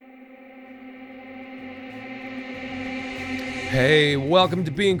Hey, welcome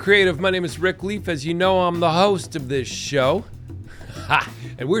to Being Creative. My name is Rick Leaf. As you know, I'm the host of this show.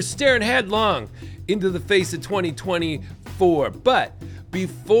 And we're staring headlong into the face of 2024. But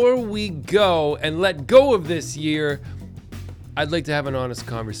before we go and let go of this year, I'd like to have an honest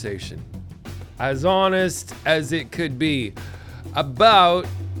conversation. As honest as it could be about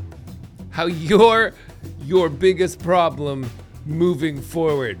how you're your biggest problem moving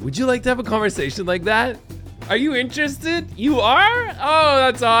forward. Would you like to have a conversation like that? Are you interested? You are? Oh,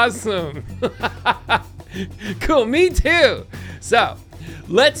 that's awesome. Cool, me too. So,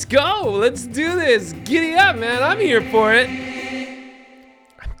 let's go. Let's do this. Giddy up, man. I'm here for it.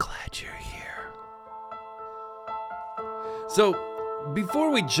 I'm glad you're here. So, before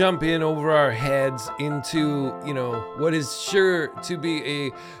we jump in over our heads into, what is sure to be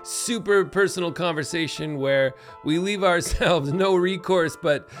a super personal conversation where we leave ourselves no recourse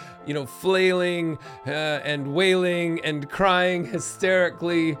but, flailing and wailing and crying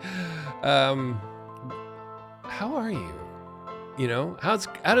hysterically. How are you? How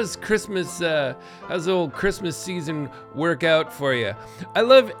does Christmas, how's the old Christmas season work out for you? I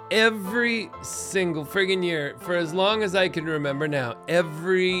love every single friggin' year for as long as I can remember now.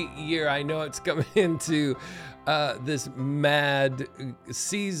 Every year I know it's coming into this mad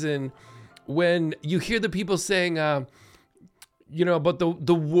season when you hear the people saying, about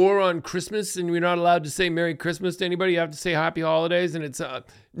the war on Christmas, and we're not allowed to say Merry Christmas to anybody. You have to say Happy Holidays, and it's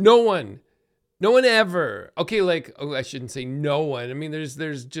no one ever. Okay, I shouldn't say no one. I mean,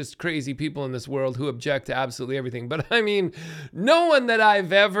 there's just crazy people in this world who object to absolutely everything. But I mean, no one that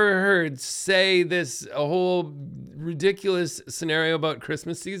I've ever heard say this a whole ridiculous scenario about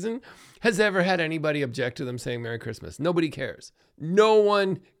Christmas season has ever had anybody object to them saying Merry Christmas. Nobody cares. No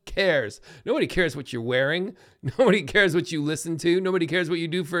one cares. Nobody cares what you're wearing. Nobody cares what you listen to. Nobody cares what you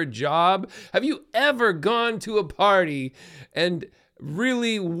do for a job. Have you ever gone to a party and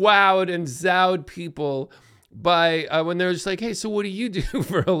really wowed and zowed people by when they're just like, hey, so what do you do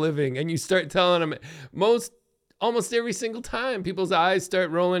for a living? And you start telling them almost every single time, people's eyes start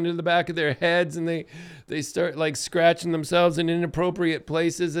rolling into the back of their heads and they start scratching themselves in inappropriate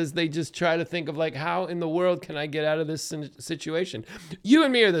places as they just try to think of how in the world can I get out of this situation? You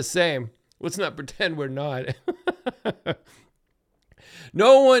and me are the same. Let's not pretend we're not.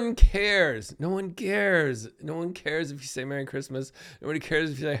 No one cares. No one cares. No one cares if you say Merry Christmas. Nobody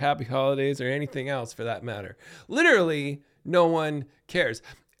cares if you say Happy Holidays or anything else for that matter. Literally, no one cares.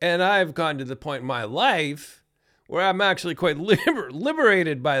 And I've gone to the point in my life where I'm actually quite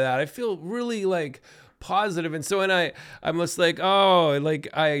liberated by that. I feel really positive. And so when I'm just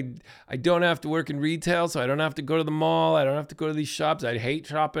I don't have to work in retail, so I don't have to go to the mall. I don't have to go to these shops. I hate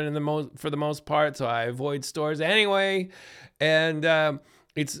shopping for the most part, so I avoid stores anyway. And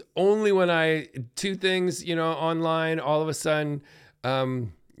it's only when two things, online, all of a sudden,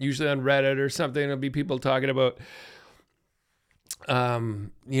 usually on Reddit or something, it'll be people talking about,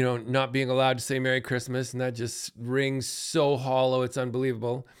 not being allowed to say Merry Christmas. And that just rings so hollow. It's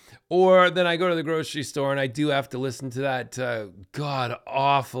unbelievable. Or then I go to the grocery store and I do have to listen to that god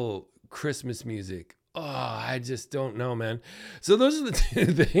awful Christmas music. Oh, I just don't know, man. So those are the two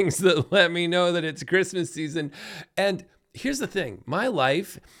things that let me know that it's Christmas season. And here's the thing, my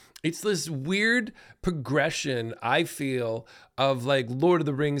life, it's this weird progression, I feel, of Lord of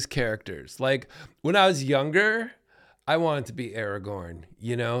the Rings characters. When I was younger, I wanted to be Aragorn,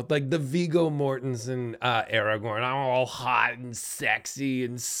 the Viggo Mortensen Aragorn. I'm all hot and sexy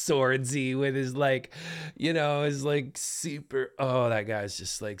and swordsy with his super, oh, that guy's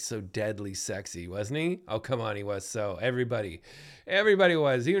just so deadly sexy, wasn't he? Oh, come on, he was. So everybody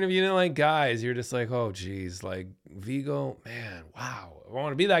was. Even if you didn't like guys, you're just oh, geez, Viggo, man, wow, I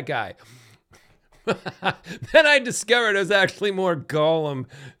want to be that guy. Then I discovered it was actually more Gollum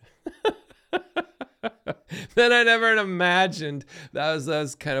than I'd ever imagined. That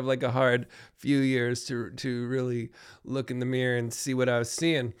was kind of a hard few years to really look in the mirror and see what I was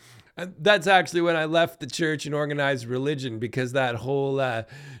seeing. That's actually when I left the church and organized religion, because that whole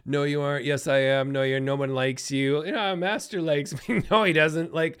no you aren't, yes I am, no no one likes you, Master likes me, no he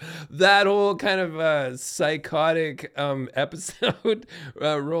doesn't, that whole kind of psychotic episode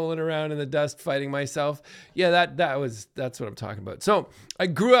rolling around in the dust fighting myself. Yeah, that's what I'm talking about. So I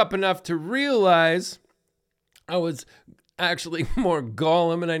grew up enough to realize I was actually more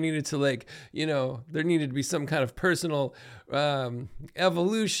Gollum, and I needed to there needed to be some kind of personal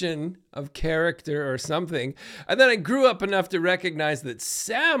evolution of character or something. And then I grew up enough to recognize that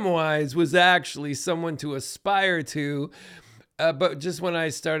Samwise was actually someone to aspire to. But just when I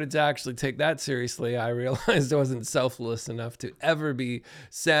started to actually take that seriously, I realized I wasn't selfless enough to ever be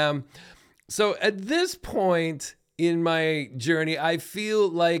Sam. So at this point in my journey. I feel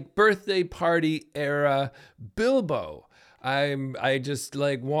like birthday party era Bilbo. I just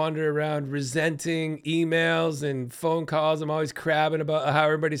like wander around resenting emails and phone calls. I'm always crabbing about how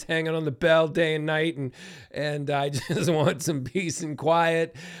everybody's hanging on the bell day and night, and I just want some peace and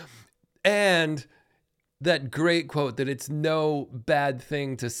quiet. And that great quote that it's no bad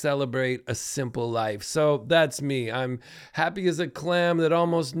thing to celebrate a simple life. So that's me. I'm happy as a clam that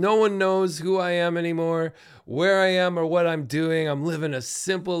almost no one knows who I am anymore, where I am, or what I'm doing. I'm living a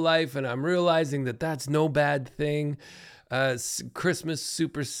simple life, and I'm realizing that that's no bad thing. Christmas,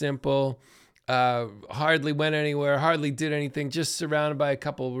 super simple. Hardly went anywhere, hardly did anything, just surrounded by a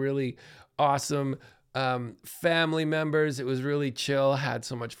couple really awesome family members. It was really chill, had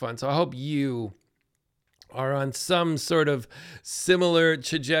so much fun. So I hope you are on some sort of similar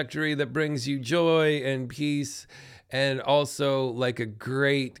trajectory that brings you joy and peace, and also like a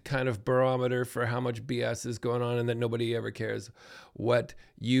great kind of barometer for how much BS is going on and that nobody ever cares what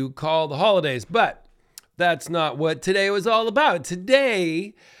you call the holidays. But that's not what today was all about.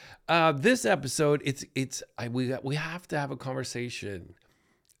 Today, this episode, we have to have a conversation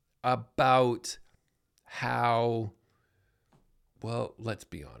about how, well, let's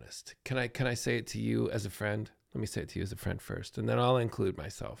be honest. Can I say it to you as a friend? Let me say it to you as a friend first, and then I'll include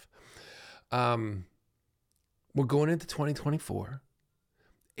myself. We're going into 2024,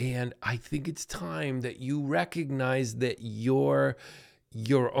 and I think it's time that you recognize that you're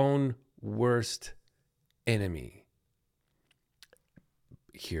your own worst enemy.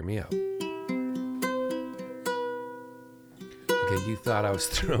 Hear me out. Okay, you thought I was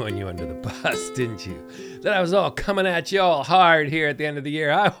throwing you under the bus, didn't you? That I was all coming at you all hard here at the end of the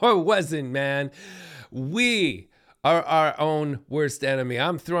year. I wasn't, man. We are our own worst enemy.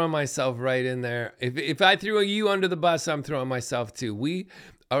 I'm throwing myself right in there. If I threw you under the bus, I'm throwing myself too. We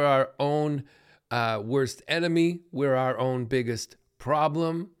are our own worst enemy. We're our own biggest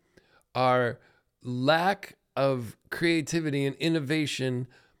problem. Our lack of creativity and innovation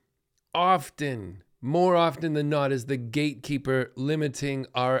more often than not, is the gatekeeper limiting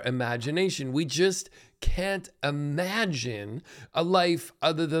our imagination. We just can't imagine a life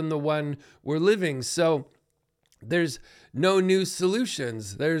other than the one we're living. So there's no new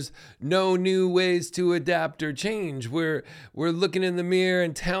solutions. There's no new ways to adapt or change. We're looking in the mirror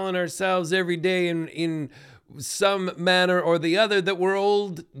and telling ourselves every day in some manner or the other that we're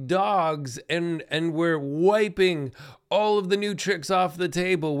old dogs, and we're wiping all of the new tricks off the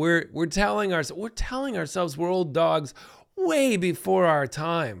table. We're telling ourselves we're old dogs way before our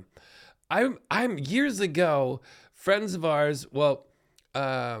time. I'm years ago, friends of ours.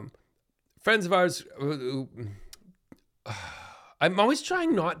 I'm always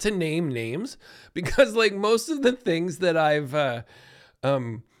trying not to name names because, like, most of the things that I've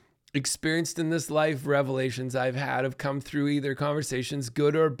experienced in this life, revelations I've had, have come through either conversations,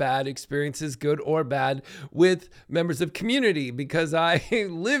 good or bad experiences, good or bad, with members of community, because I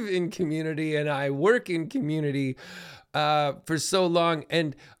live in community and I work in community for so long.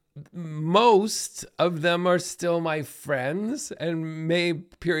 And most of them are still my friends and may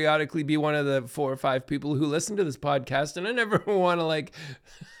periodically be one of the 4 or 5 people who listen to this podcast. And I never want to like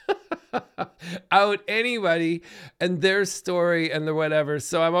out anybody and their story and their whatever.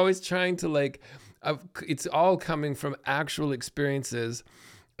 So I'm always trying to it's all coming from actual experiences.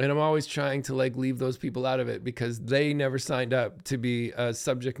 And I'm always trying to leave those people out of it because they never signed up to be a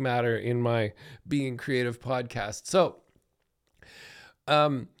subject matter in my Being Creative podcast. So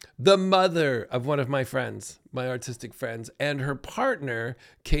the mother of one of my friends, my artistic friends, and her partner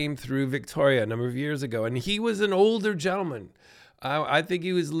came through Victoria a number of years ago. And he was an older gentleman. I think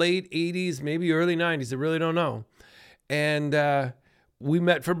he was late 80s, maybe early 90s. I really don't know. And we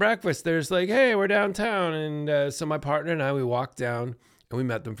met for breakfast. There's hey, we're downtown. And so my partner and I, we walked down and we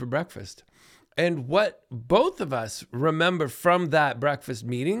met them for breakfast. And what both of us remember from that breakfast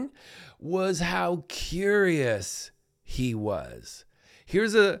meeting was how curious he was.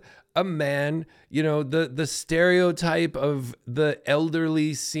 Here's a man, the stereotype of the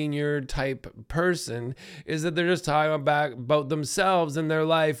elderly senior type person is that they're just talking about themselves and their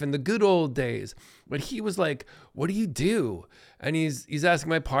life and the good old days. But he was like, what do you do? And he's asking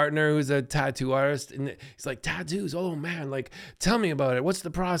my partner, who's a tattoo artist, and he's like, tattoos? Oh man, tell me about it. What's the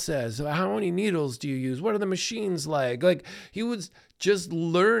process? How many needles do you use? What are the machines like? He was just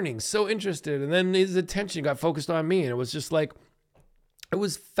learning, so interested. And then his attention got focused on me, and it was just it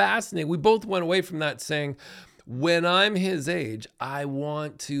was fascinating. We both went away from that saying, when I'm his age, I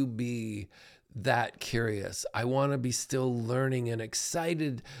want to be that curious. I want to be still learning and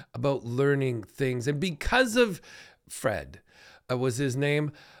excited about learning things. And because of Fred was his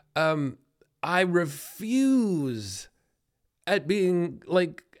name, I refuse, at being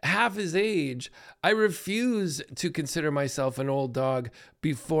like half his age, I refuse to consider myself an old dog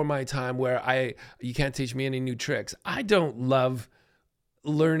before my time, where you can't teach me any new tricks. I don't love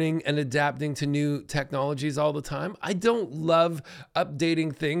learning and adapting to new technologies all the time. I don't love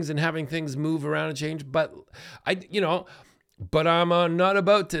updating things and having things move around and change, but I'm not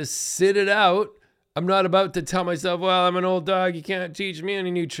about to sit it out. I'm not about to tell myself, well, I'm an old dog, you can't teach me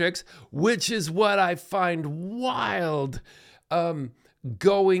any new tricks, which is what I find wild.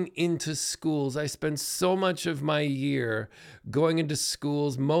 Going into schools. I spend so much of my year going into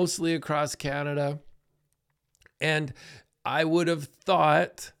schools, mostly across Canada. And I would have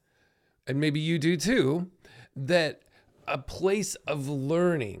thought, and maybe you do too, that a place of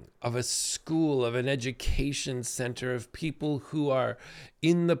learning, of a school, of an education center, of people who are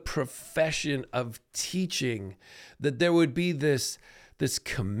in the profession of teaching, that there would be this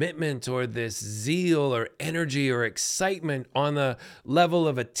commitment or this zeal or energy or excitement on the level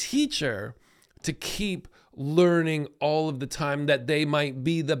of a teacher to keep learning all of the time, that they might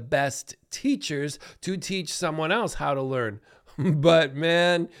be the best teachers to teach someone else how to learn. But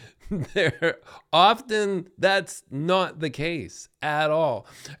man, that's not the case at all.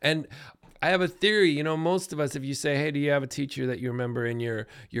 And I have a theory, most of us, if you say, hey, do you have a teacher that you remember in your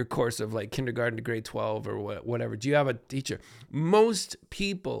course of like kindergarten to grade 12 or whatever? Do you have a teacher? Most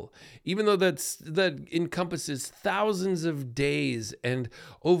people, even though that encompasses thousands of days and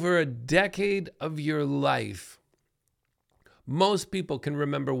over a decade of your life, most people can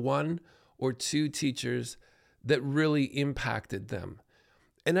remember one or two teachers that really impacted them.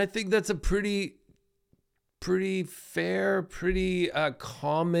 And I think that's a pretty fair, pretty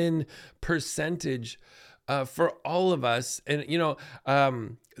common percentage for all of us. And,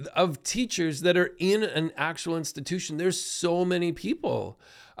 of teachers that are in an actual institution, there's so many people.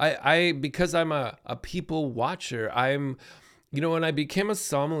 Because I'm a people watcher, when I became a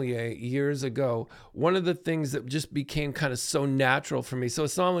sommelier years ago, one of the things that just became kind of so natural for me. So a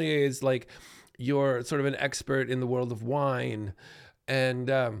sommelier is like, you're sort of an expert in the world of wine.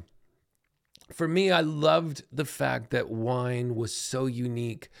 And, for me, I loved the fact that wine was so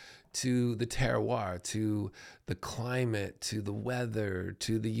unique to the terroir, to the climate, to the weather,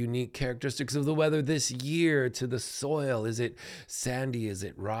 to the unique characteristics of the weather this year, to the soil. Is it sandy? Is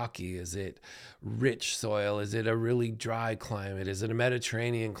it rocky? Is it rich soil? Is it a really dry climate? Is it a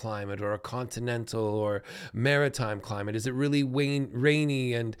Mediterranean climate or a continental or maritime climate? Is it really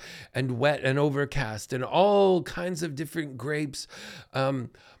rainy and wet and overcast? And all kinds of different grapes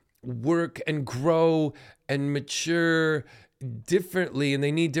work and grow and mature differently, and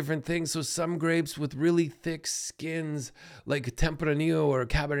they need different things. So some grapes with really thick skins, like Tempranillo or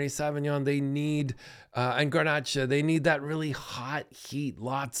Cabernet Sauvignon, they need, and Garnacha, they need that really hot heat,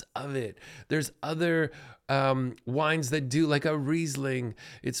 lots of it. There's other wines that do, like a Riesling.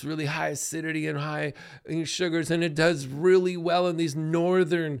 It's really high acidity and high sugars, and it does really well in these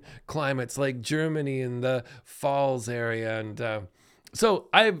northern climates like Germany and the Falls area. And so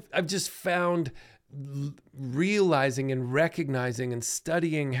I've just found realizing and recognizing and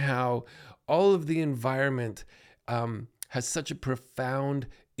studying how all of the environment has such a profound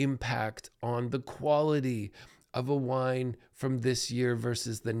impact on the quality of a wine from this year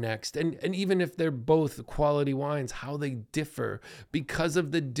versus the next. And even if they're both quality wines, how they differ because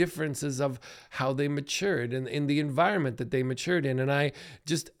of the differences of how they matured and in the environment that they matured in. And I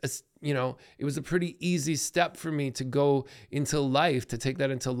just, it was a pretty easy step for me to go into life, to take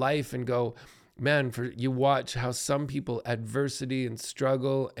that into life and go, man, you watch how some people, adversity and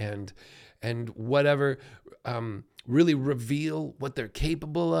struggle and whatever, really reveal what they're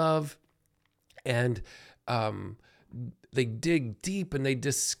capable of. And they dig deep and they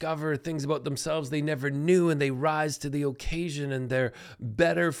discover things about themselves they never knew, and they rise to the occasion and they're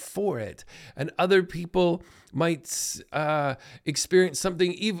better for it. And other people might experience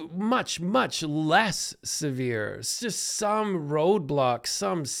something even much, much less severe. It's just some roadblock,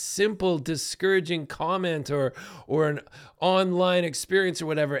 some simple discouraging comment or an online experience or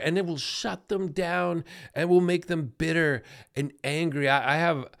whatever, and it will shut them down and will make them bitter and angry. I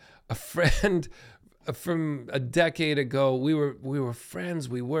have a friend from a decade ago. We were friends.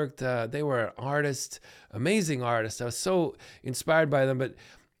 We worked. They were an artist, amazing artist. I was so inspired by them. But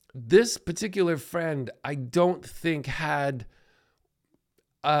this particular friend, I don't think had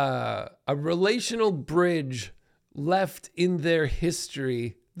a relational bridge left in their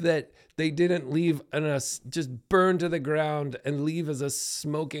history that they didn't leave just burn to the ground and leave as a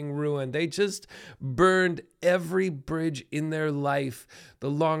smoking ruin. They just burned every bridge in their life the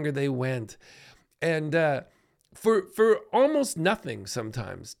longer they went. And for almost nothing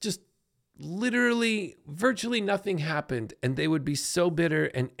sometimes, just literally virtually nothing happened, and they would be so bitter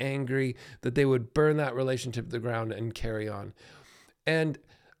and angry that they would burn that relationship to the ground and carry on. And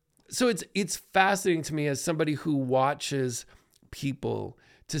so it's fascinating to me as somebody who watches people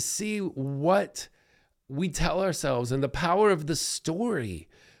to see what we tell ourselves and the power of the story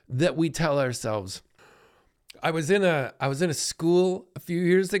that we tell ourselves. I was in a school a few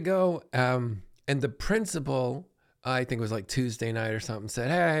years ago, and the principal, I think it was like Tuesday night or something, said,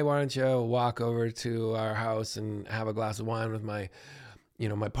 "Hey, why don't you walk over to our house and have a glass of wine with my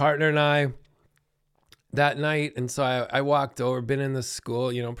partner and I that night?" And so I walked over, been in the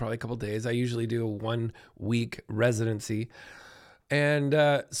school, probably a couple of days. I usually do a 1-week residency. And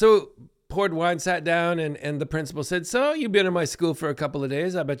so poured wine, sat down, and the principal said, "So you've been in my school for a couple of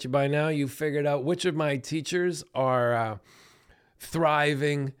days. I bet you by now you've figured out which of my teachers are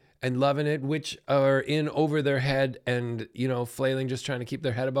thriving and loving it, which are in over their head and, flailing, just trying to keep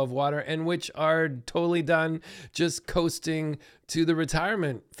their head above water, and which are totally done, just coasting to the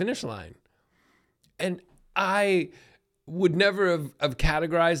retirement finish line." And I would never have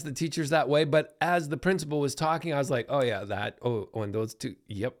categorized the teachers that way, but as the principal was talking, I was like, "Oh yeah, that. Oh, and those two.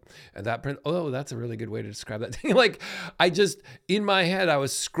 Yep. And that. Oh, that's a really good way to describe that thing." Like, I just, in my head, I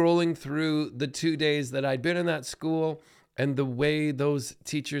was scrolling through the 2 days that I'd been in that school and the way those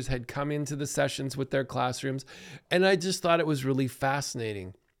teachers had come into the sessions with their classrooms, and I just thought it was really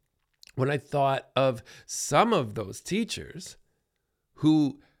fascinating when I thought of some of those teachers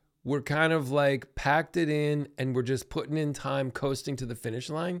who were kind of like packed it in and were just putting in time, coasting to the finish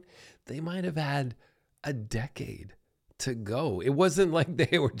line. They might have had a decade to go. It wasn't like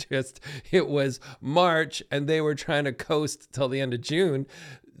it was March and they were trying to coast till the end of June.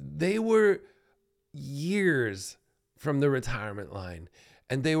 They were years from the retirement line,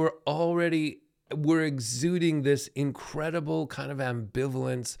 and they were exuding this incredible kind of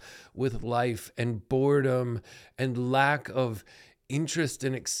ambivalence with life and boredom and lack of interest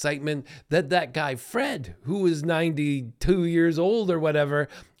and excitement that guy Fred, who was 92 years old or whatever,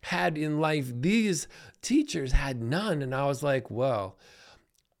 had in life. These teachers had none. And I was like, well,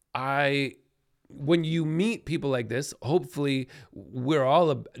 when you meet people like this, hopefully we're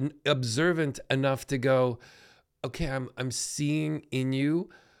all observant enough to go, okay, I'm seeing in you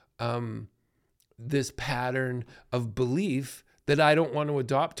this pattern of belief that I don't want to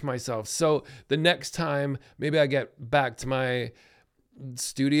adopt to myself. So the next time maybe I get back to my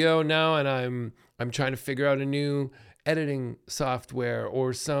studio now and I'm trying to figure out a new editing software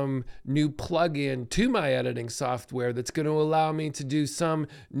or some new plugin to my editing software that's going to allow me to do some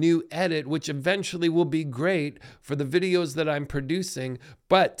new edit, which eventually will be great for the videos that I'm producing.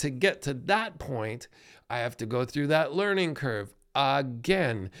 But to get to that point, I have to go through that learning curve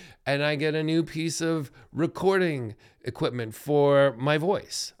again, and I get a new piece of recording equipment for my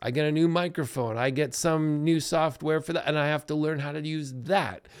voice. I get a new microphone. I get some new software for that, and I have to learn how to use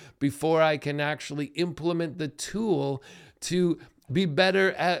that before I can actually implement the tool to be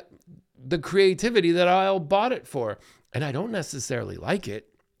better at the creativity that I all bought it for. And I don't necessarily like it.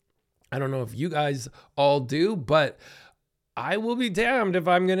 I don't know if you guys all do, but I will be damned if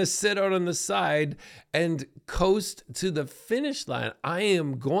I'm going to sit out on the side and coast to the finish line. I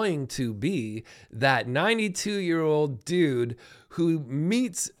am going to be that 92-year-old dude who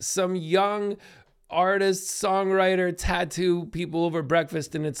meets some young artist, songwriter, tattoo people over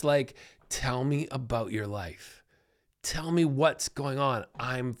breakfast, and it's like, tell me about your life. Tell me what's going on.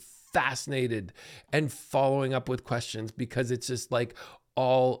 I'm fascinated and following up with questions because it's just like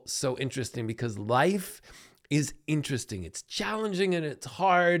all so interesting, because life is interesting. It's challenging and it's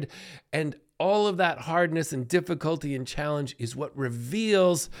hard. And all of that hardness and difficulty and challenge is what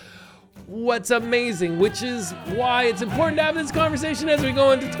reveals what's amazing, which is why it's important to have this conversation as we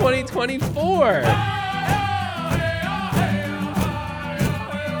go into 2024.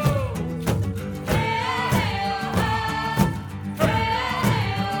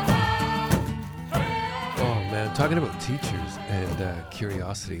 Talking about teachers and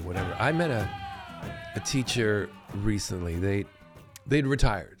curiosity, whatever. I met a teacher recently. They'd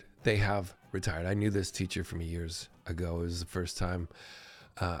retired. They have retired. I knew this teacher from years ago. It was the first time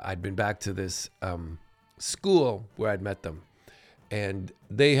I'd been back to this school where I'd met them. And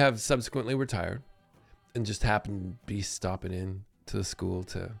they have subsequently retired and just happened to be stopping in to the school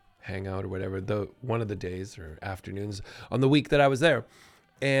to hang out or whatever, one of the days or afternoons on the week that I was there.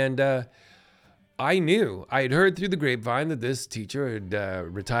 And I knew, I had heard through the grapevine that this teacher had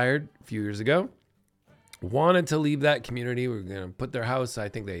retired a few years ago, wanted to leave that community. We were going to put their house, I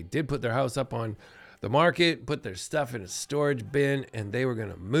think they did put their house up on the market, put their stuff in a storage bin, and they were going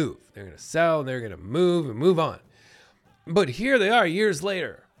to move. They're going to sell, and they're going to move and move on. But here they are years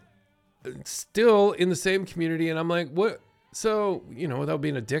later. still in the same community. And I'm like, what? So, without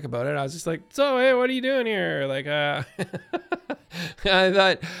being a dick about it, I was just like, so, hey, what are you doing here? Like, I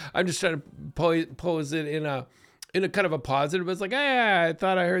thought I'm just trying to pose it in a kind of a positive. It's like, hey, I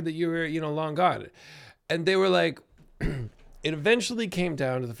thought I heard that you were, long gone. And they were like, it eventually came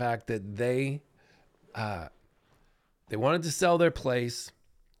down to the fact that they wanted to sell their place,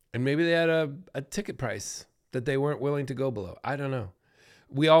 and maybe they had a ticket price that they weren't willing to go below. I don't know.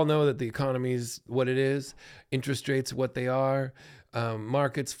 We all know that the economy is what it is. Interest rates, what they are.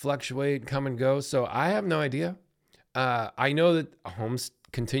 Markets fluctuate, come and go. So I have no idea. I know that homes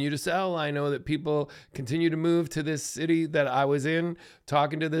continue to sell. I know that people continue to move to this city that I was in,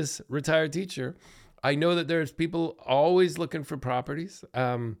 talking to this retired teacher. I know that there's people always looking for properties.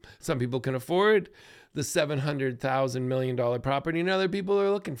 Some people can afford the $700,000 million property, and other people are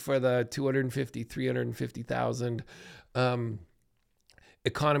looking for the $250,000, $350,000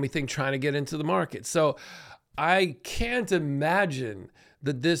 economy thing, trying to get into the market. So I can't imagine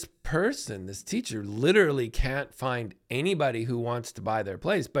that this teacher, literally can't find anybody who wants to buy their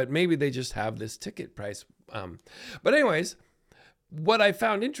place, but maybe they just have this ticket price. But anyways, what I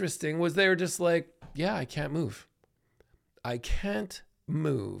found interesting was they were just like, yeah, I can't move. I can't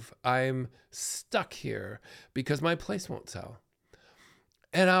move. I'm stuck here because my place won't sell.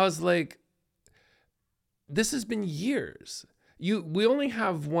 And I was like, this has been years. We only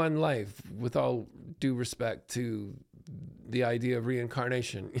have one life, with all due respect to the idea of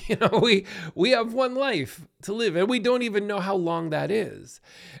reincarnation. We have one life to live, and we don't even know how long that is.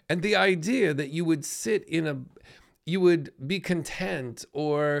 And the idea that you would you would be content,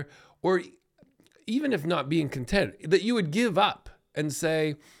 or even if not being content, that you would give up and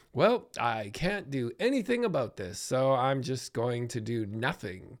say, well, I can't do anything about this, so I'm just going to do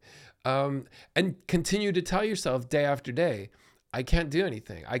nothing. And continue to tell yourself day after day, I can't do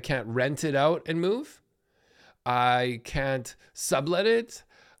anything. I can't rent it out and move. I can't sublet it.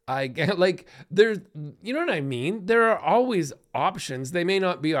 I can't, you know what I mean? There are always options. They may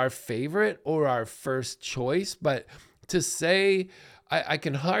not be our favorite or our first choice, but to say, I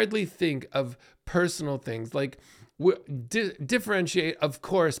can hardly think of personal things. Like, differentiate, of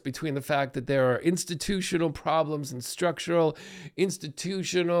course, between the fact that there are institutional problems and structural,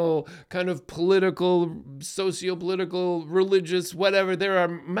 institutional, kind of political, socio-political, religious, whatever. There are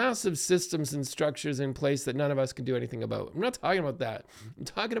massive systems and structures in place that none of us can do anything about. I'm not talking about that. I'm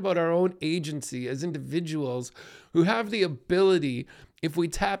talking about our own agency as individuals who have the ability, if we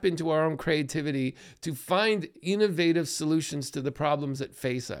tap into our own creativity, to find innovative solutions to the problems that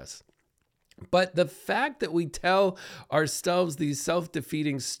face us. But the fact that we tell ourselves these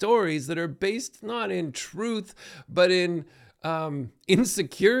self-defeating stories that are based not in truth, but in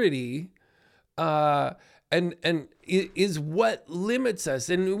insecurity, and is what limits us,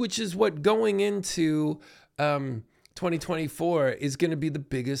 and which is what going into 2024 is going to be the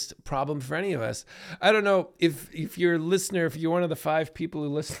biggest problem for any of us. I don't know if you're a listener, if you're one of the 5 people who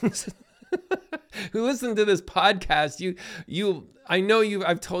listens who listen to this podcast,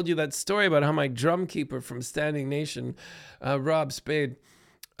 I've told you that story about how my drum keeper from Standing Nation, Rob Spade,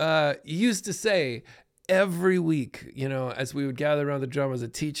 used to say every week, as we would gather around the drum, as a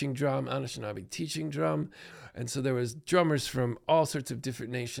teaching drum, Anishinaabe teaching drum. And so there was drummers from all sorts of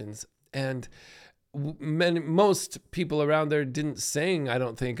different nations. And most people around there didn't sing, I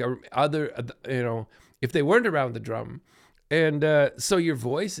don't think, or if they weren't around the drum. And so your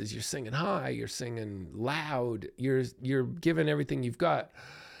voices, you're singing high, you're singing loud, you're giving everything you've got.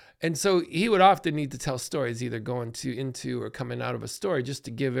 And so he would often need to tell stories, either going into or coming out of a story, just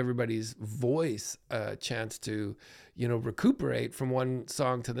to give everybody's voice a chance to, recuperate from one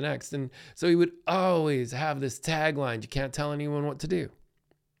song to the next. And so he would always have this tagline, you can't tell anyone what to do.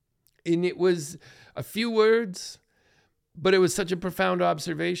 And it was a few words, but it was such a profound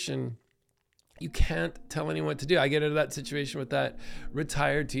observation. You can't tell anyone what to do. I get into that situation with that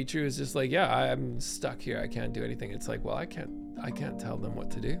retired teacher who's just like, yeah, I'm stuck here. I can't do anything. It's like, well, I can't tell them what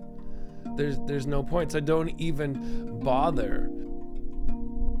to do. There's no point. So I don't even bother.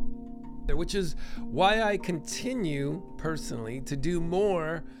 Which is why I continue personally to do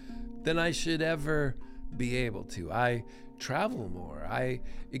more than I should ever be able to. I travel more. I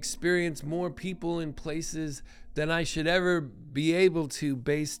experience more people in places than I should ever be able to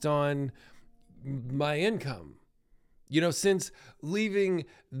based on my income. Since leaving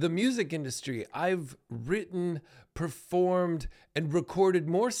the music industry, I've written, performed, and recorded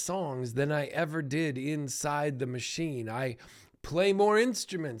more songs than I ever did inside the machine. I play more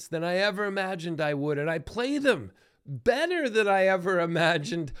instruments than I ever imagined I would, and I play them better than I ever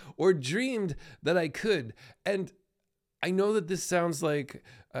imagined or dreamed that I could. And I know that this sounds like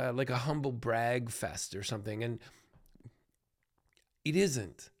a humble brag fest or something, and it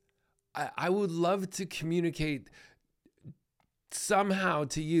isn't. I would love to communicate somehow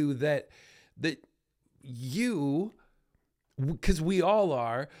to you that you, because we all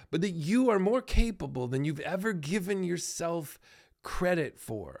are, but that you are more capable than you've ever given yourself credit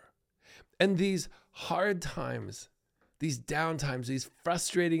for. And these hard times, these down times, these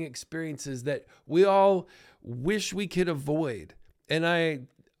frustrating experiences that we all wish we could avoid. And I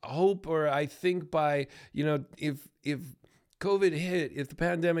hope, or I think by, if COVID hit, if the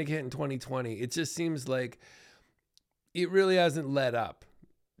pandemic hit in 2020, it just seems like it really hasn't let up.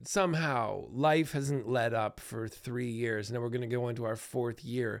 Somehow life hasn't let up for 3 years. Now we're going to go into our 4th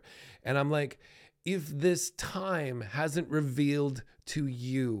year. And I'm like, if this time hasn't revealed to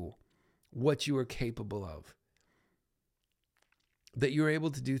you what you are capable of, that you're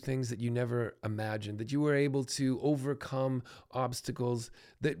able to do things that you never imagined, that you were able to overcome obstacles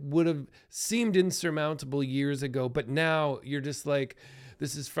that would have seemed insurmountable years ago, but now you're just like,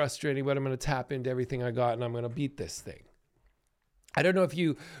 this is frustrating, but I'm going to tap into everything I got and I'm going to beat this thing. I don't know if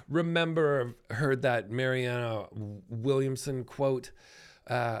you remember or heard that Marianne Williamson quote,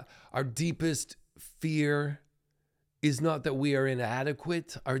 our deepest fear is not that we are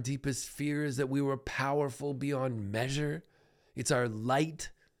inadequate. Our deepest fear is that we were powerful beyond measure. It's our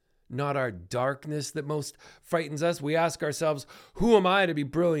light, not our darkness, that most frightens us. We ask ourselves, who am I to be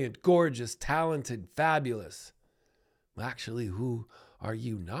brilliant, gorgeous, talented, fabulous? Well, actually, who are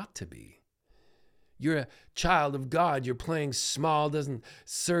you not to be? You're a child of God. You're playing small, doesn't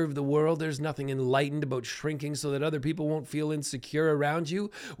serve the world. There's nothing enlightened about shrinking so that other people won't feel insecure around you.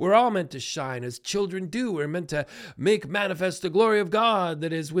 We're all meant to shine as children do. We're meant to make manifest the glory of God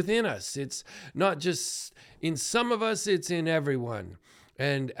that is within us. It's not just in some of us, it's in everyone.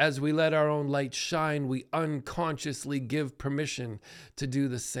 And as we let our own light shine, we unconsciously give permission to do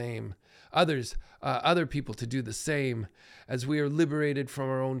the same. Other people to do the same. As we are liberated from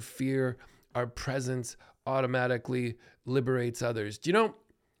our own fear, our presence automatically liberates others. Do you know,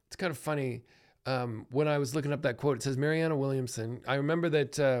 it's kind of funny. When I was looking up that quote, it says Marianne Williamson. I remember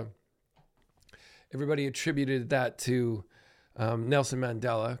that everybody attributed that to Nelson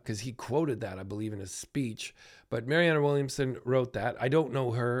Mandela because he quoted that, I believe, in his speech. But Marianne Williamson wrote that. I don't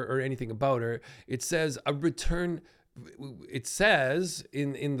know her or anything about her. It says it says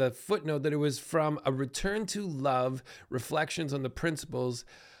in the footnote that it was from A Return to Love, Reflections on the Principles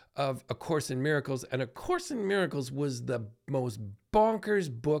of A Course in Miracles. And A Course in Miracles was the most bonkers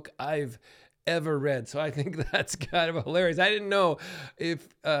book I've ever read. So I think that's kind of hilarious. I didn't know if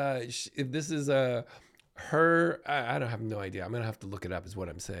this is her. I don't have no idea. I'm going to have to look it up is what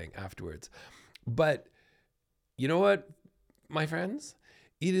I'm saying afterwards. But you know what, my friends?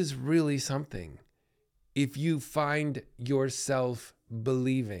 It is really something if you find yourself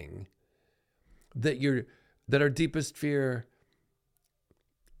believing that our deepest fear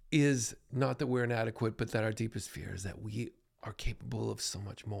is not that we're inadequate, but that our deepest fear is that we are capable of so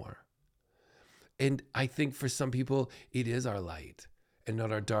much more. And I think for some people, it is our light and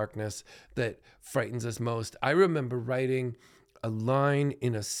not our darkness that frightens us most. I remember writing a line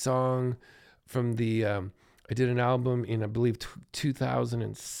in a song from I did an album in, I believe,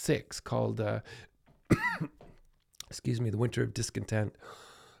 2006 called, The Winter of Discontent.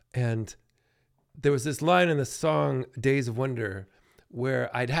 And there was this line in the song, Days of Wonder,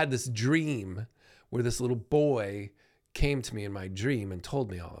 where I'd had this dream where this little boy came to me in my dream and told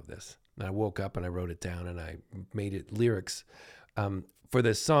me all of this. And I woke up and I wrote it down and I made it lyrics for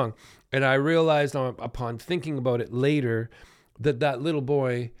this song. And I realized upon thinking about it later that little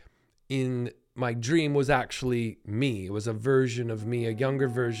boy in my dream was actually me. It was a version of me, a younger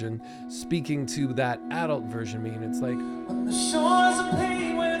version, speaking to that adult version of me. And it's like, on the shores of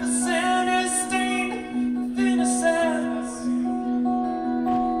pain where the sand is stained with innocence,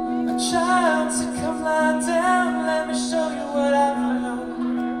 a child said, come lie down, let me show you what I found.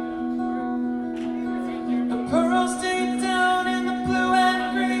 The pearls deep down in the blue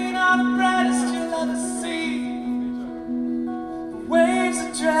and green are the brightest you'll ever see. The waves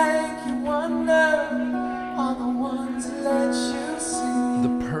that drag you under are the ones that let you see.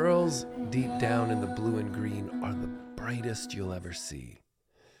 The pearls deep down in the blue and green are the brightest you'll ever see.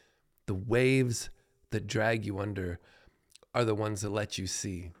 The waves that drag you under are the ones that let you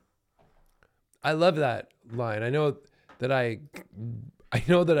see. I love that line. I know that I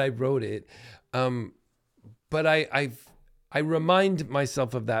wrote it, but I remind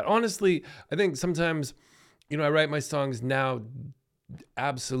myself of that. Honestly, I think sometimes, I write my songs now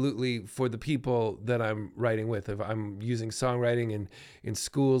absolutely for the people that I'm writing with. If I'm using songwriting in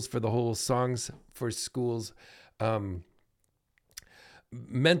schools for the whole Songs for Schools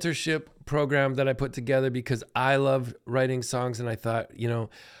mentorship program that I put together because I love writing songs. And I thought,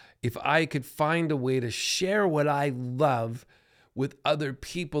 if I could find a way to share what I love with other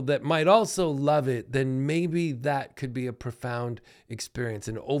people that might also love it, then maybe that could be a profound experience.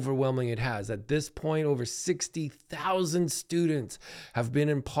 And overwhelming it has. At this point, over 60,000 students have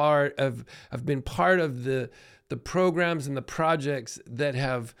been part of the programs and the projects that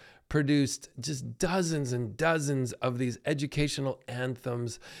have produced just dozens and dozens of these educational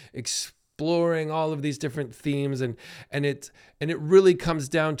anthems, exploring all of these different themes, and it really comes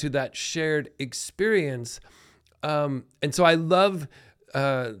down to that shared experience. And so I love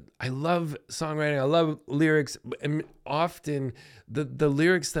songwriting. I love lyrics, and often the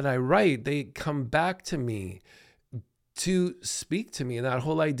lyrics that I write, they come back to me to speak to me. And that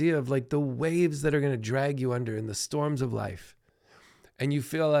whole idea of like the waves that are going to drag you under in the storms of life. And you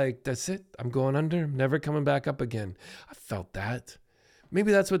feel like, that's it, I'm going under, I'm never coming back up again. I felt that.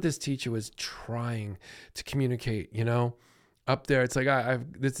 Maybe that's what this teacher was trying to communicate, up there. It's like,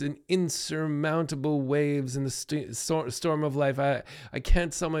 it's an insurmountable waves in the storm of life. I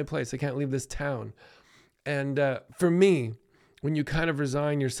can't sell my place. I can't leave this town. And for me, when you kind of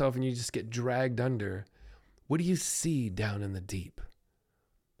resign yourself and you just get dragged under, what do you see down in the deep?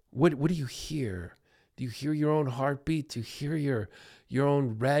 What do you hear? Do you hear your own heartbeat? Do you hear your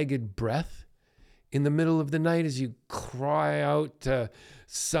own ragged breath in the middle of the night as you cry out to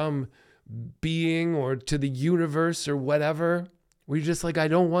some being or to the universe or whatever? Where you're just like, I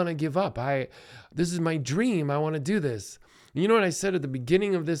don't want to give up. This is my dream. I want to do this. You know what I said at the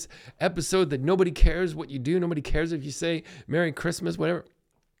beginning of this episode, that nobody cares what you do. Nobody cares if you say Merry Christmas, whatever.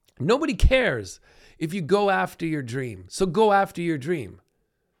 Nobody cares if you go after your dream. So go after your dream.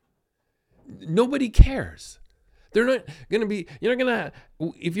 Nobody cares. They're not going to be, you're not going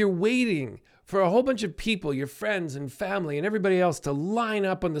to, if you're waiting for a whole bunch of people, your friends and family and everybody else to line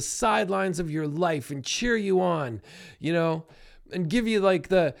up on the sidelines of your life and cheer you on, and give you like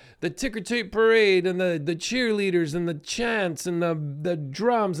the ticker tape parade and the cheerleaders and the chants and the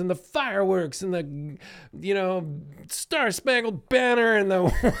drums and the fireworks and the, Star Spangled Banner and the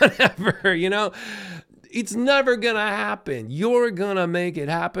whatever, It's never going to happen. You're going to make it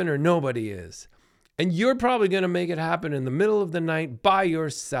happen or nobody is. And you're probably going to make it happen in the middle of the night by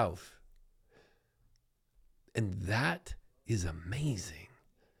yourself. And that is amazing.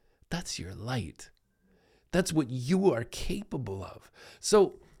 That's your light. That's what you are capable of.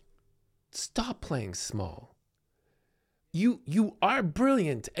 So stop playing small. You are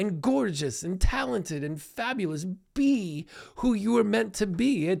brilliant and gorgeous and talented and fabulous. Be who you are meant to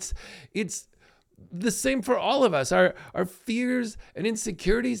be. It's the same for all of us. Our fears and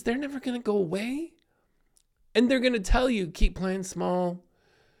insecurities, they're never going to go away. And they're going to tell you, keep playing small.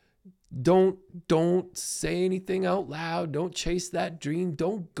 Don't say anything out loud. Don't chase that dream.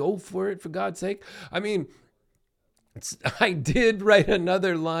 Don't go for it, for God's sake. I mean, I did write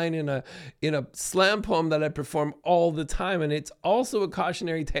another line in a slam poem that I perform all the time, and it's also a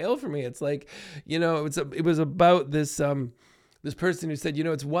cautionary tale for me. It's like, it was about this person who said,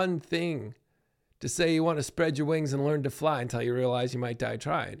 it's one thing to say you want to spread your wings and learn to fly until you realize you might die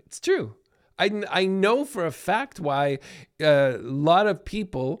trying. It's true. I know for a fact why a lot of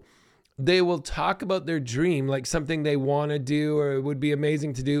people, they will talk about their dream like something they want to do or it would be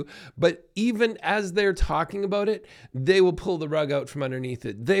amazing to do. But even as they're talking about it, they will pull the rug out from underneath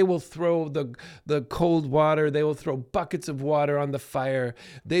it. They will throw the cold water. They will throw buckets of water on the fire.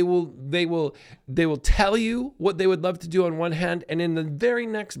 They will tell you what they would love to do on one hand, and in the very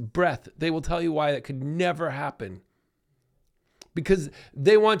next breath, they will tell you why that could never happen. Because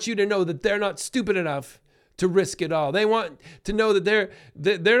they want you to know that they're not stupid enough to risk it all. They want to know that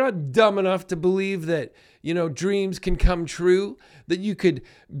they're not dumb enough to believe that, dreams can come true, that you could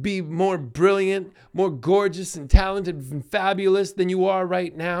be more brilliant, more gorgeous and talented and fabulous than you are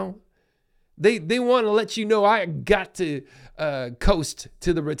right now. They want to let you know, I got to coast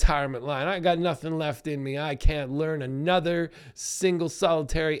to the retirement line. I got nothing left in me. I can't learn another single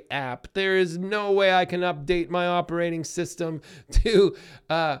solitary app. There is no way I can update my operating system to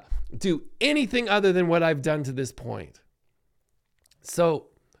do anything other than what I've done to this point. So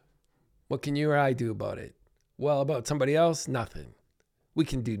what can you or I do about it? Well, about somebody else, nothing. We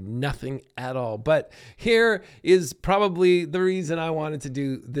can do nothing at all. But here is probably the reason I wanted to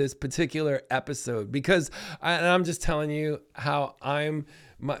do this particular episode, because I'm just telling you how I'm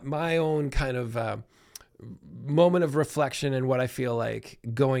my own kind of moment of reflection and what I feel like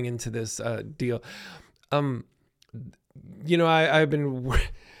going into this deal. I've been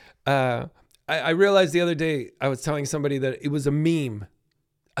I realized the other day, I was telling somebody that it was a meme,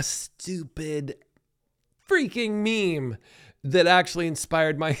 a stupid freaking meme that actually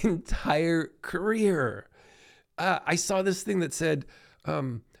inspired my entire career. I saw this thing that said,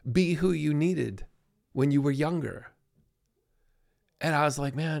 be who you needed when you were younger. And I was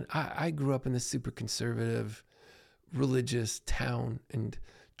like, man, I grew up in this super conservative, religious town and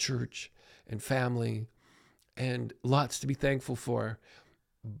church and family, and lots to be thankful for.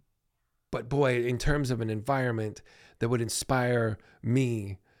 But boy, in terms of an environment that would inspire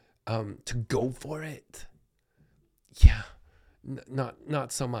me to go for it, yeah,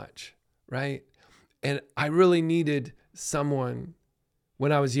 not so much, right? And I really needed someone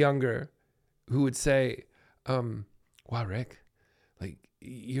when I was younger who would say, wow, Rick, like,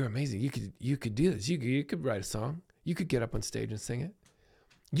 you're amazing. You could do this. You could write a song. You could get up on stage and sing it.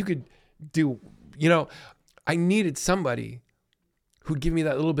 You could do, I needed somebody who'd give me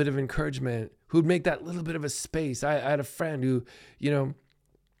that little bit of encouragement, who'd make that little bit of a space. I had a friend who,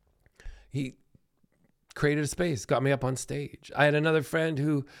 he created a space, got me up on stage. I had another friend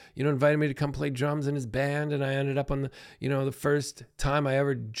who, invited me to come play drums in his band. And I ended up on the first time I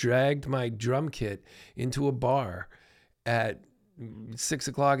ever dragged my drum kit into a bar at 6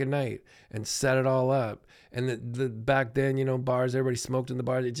 o'clock at night and set it all up. And the back then, bars, everybody smoked in the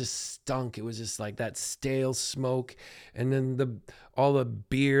bars. It just stunk. It was just like that stale smoke. And then all the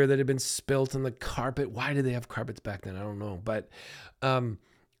beer that had been spilt on the carpet. Why did they have carpets back then? I don't know. But I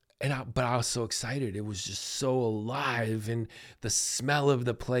was so excited. It was just so alive, and the smell of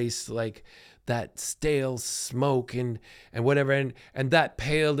the place, like that stale smoke and whatever. And that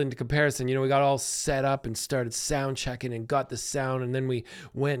paled into comparison. We got all set up and started sound checking and got the sound. And then we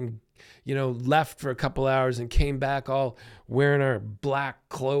went and, left for a couple hours and came back all wearing our black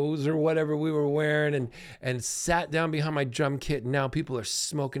clothes or whatever we were wearing, and sat down behind my drum kit. And now people are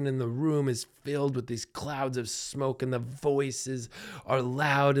smoking, and the room is filled with these clouds of smoke, and the voices are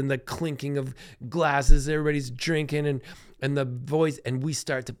loud, and the clinking of glasses, everybody's drinking, and the voice, and we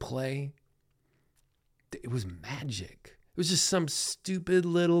start to play. It was magic. It was just some stupid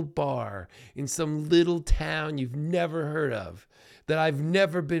little bar in some little town you've never heard of, that I've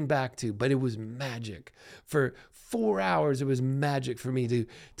never been back to, but it was magic. For 4 hours, it was magic for me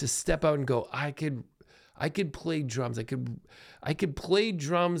to step out and go, I could play drums. I could play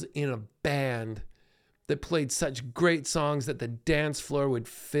drums in a band that played such great songs that the dance floor would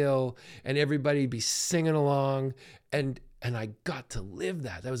fill and everybody'd be singing along. And I got to live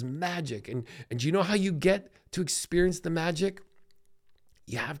that. That was magic. And do you know how you get to experience the magic?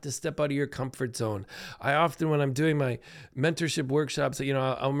 You have to step out of your comfort zone. I often, when I'm doing my mentorship workshops,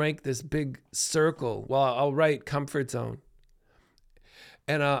 I'll make this big circle. Well, I'll write comfort zone,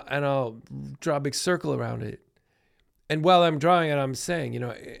 and I'll draw a big circle around it. And while I'm drawing it, I'm saying,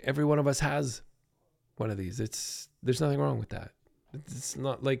 every one of us has one of these. There's nothing wrong with that. It's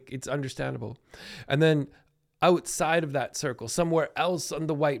not like, it's understandable. And then outside of that circle, somewhere else on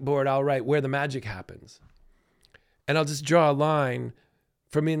the whiteboard, I'll write where the magic happens. And I'll just draw a line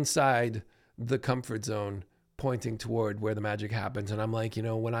from inside the comfort zone pointing toward where the magic happens. And I'm like,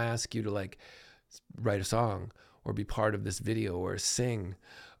 when I ask you to like write a song or be part of this video or sing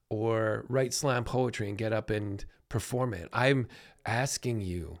or write slam poetry and get up and perform it, I'm asking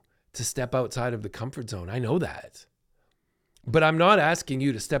you to step outside of the comfort zone. I know that. But I'm not asking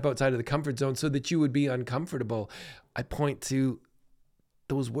you to step outside of the comfort zone so that you would be uncomfortable. I point to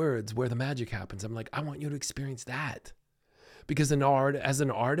those words where the magic happens. I'm like, I want you to experience that. Because as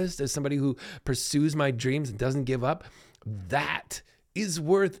an artist, as somebody who pursues my dreams and doesn't give up, that is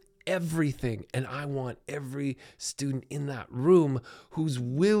worth everything. And I want every student in that room who's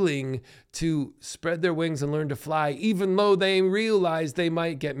willing to spread their wings and learn to fly, even though they realize they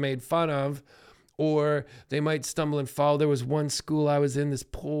might get made fun of, or they might stumble and fall. There was one school I was in,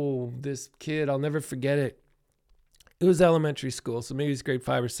 this kid, I'll never forget it. It was elementary school, so maybe it's grade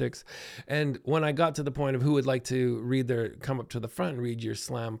 5 or 6. And when I got to the point of who would like to come up to the front and read your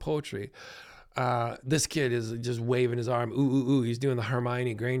slam poetry, this kid is just waving his arm, ooh, ooh, ooh. He's doing the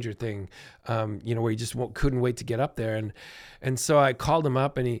Hermione Granger thing, where he just couldn't wait to get up there. And so I called him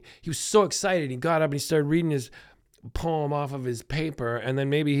up, and he was so excited. He got up and he started reading his poem off of his paper, and then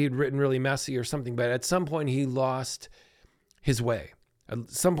maybe he'd written really messy or something, but at some point he lost his way.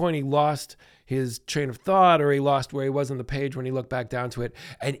 At some point he lost his train of thought, or he lost where he was on the page when he looked back down to it.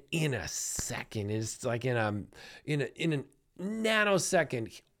 And in a second, it's like in a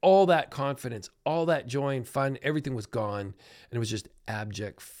nanosecond, all that confidence, all that joy and fun, everything was gone. And it was just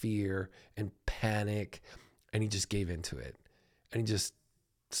abject fear and panic. And he just gave into it. And he just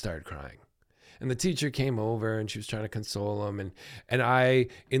started crying. And the teacher came over and she was trying to console him. And I,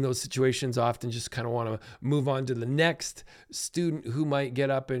 in those situations, often just kind of want to move on to the next student who might get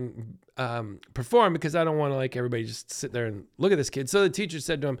up and perform, because I don't want to like everybody just sit there and look at this kid. So the teacher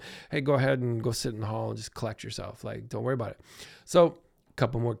said to him, hey, go ahead and go sit in the hall and just collect yourself. Like, don't worry about it. So a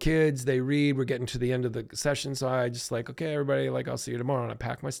couple more kids, they read, we're getting to the end of the session. So I just like, okay, everybody, like, I'll see you tomorrow. And I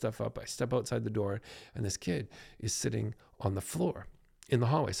pack my stuff up. I step outside the door and this kid is sitting on the floor in the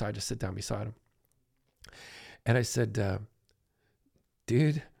hallway. So I just sit down beside him. And I said,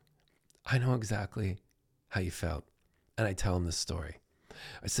 dude, I know exactly how you felt. And I tell him this story.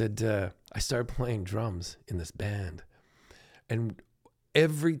 I said, I started playing drums in this band. And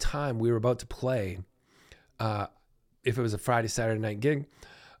every time we were about to play, if it was a Friday, Saturday night gig,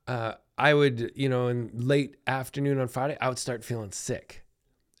 I would, in late afternoon on Friday, I would start feeling sick.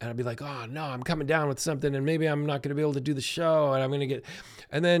 And I'd be like, oh no, I'm coming down with something and maybe I'm not going to be able to do the show and I'm going to get,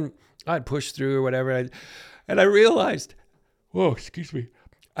 and then I'd push through or whatever. And I realized,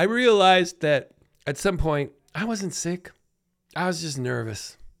 I realized that at some point I wasn't sick. I was just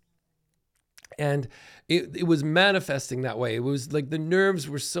nervous. And it was manifesting that way. It was like the nerves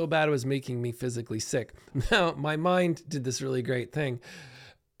were so bad it was making me physically sick. Now, my mind did this really great thing.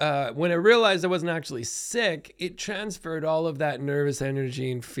 When I realized I wasn't actually sick, it transferred all of that nervous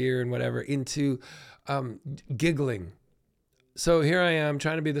energy and fear and whatever into giggling. So here I am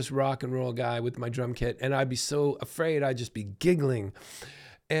trying to be this rock and roll guy with my drum kit, and I'd be so afraid I'd just be giggling.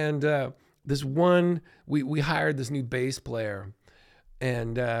 And we hired this new bass player.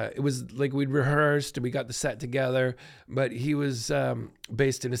 And it was like we'd rehearsed and we got the set together, but he was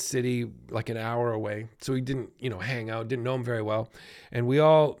based in a city like an hour away. So we didn't, hang out, didn't know him very well. And we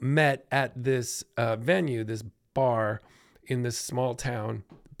all met at this venue, this bar in this small town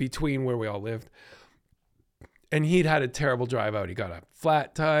between where we all lived. And he'd had a terrible drive out. He got a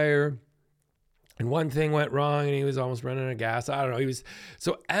flat tire and one thing went wrong and he was almost running out of gas. I don't know.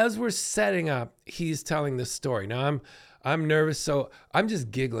 So as we're setting up, he's telling this story. Now I'm nervous, so I'm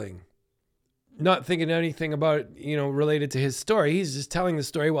just giggling, not thinking anything about it, related to his story. He's just telling the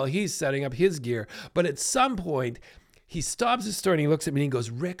story while he's setting up his gear. But at some point, he stops his story and he looks at me and he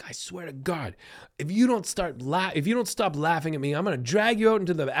goes, Rick, I swear to God, if you don't stop laughing at me, I'm going to drag you out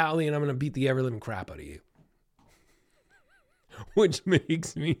into the alley and I'm going to beat the ever-living crap out of you. Which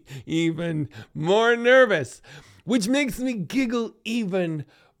makes me even more nervous, which makes me giggle even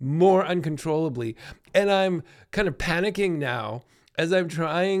more uncontrollably. And I'm kind of panicking now as I'm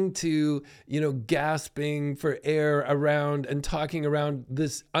trying to, gasping for air around and talking around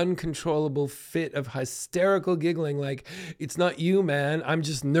this uncontrollable fit of hysterical giggling. Like, it's not you, man. I'm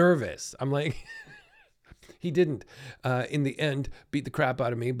just nervous. I'm like, he didn't, in the end, beat the crap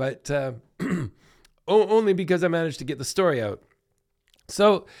out of me, but only because I managed to get the story out.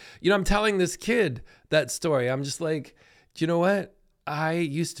 So, I'm telling this kid that story. I'm just like, do you know what? I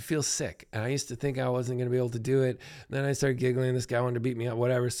used to feel sick and I used to think I wasn't going to be able to do it. And then I started giggling. This guy wanted to beat me up,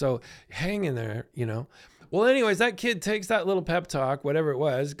 whatever. So hang in there, Well, anyways, that kid takes that little pep talk, whatever it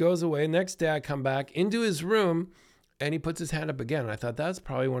was, goes away. Next day I come back into his room and he puts his hand up again. And I thought that's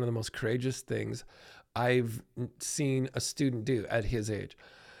probably one of the most courageous things I've seen a student do at his age.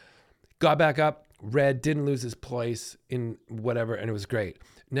 Got back up, read, didn't lose his place in whatever. And it was great.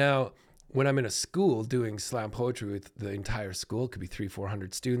 Now, when I'm in a school doing slam poetry with the entire school, it could be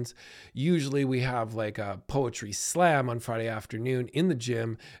 300-400 students. Usually we have like a poetry slam on Friday afternoon in the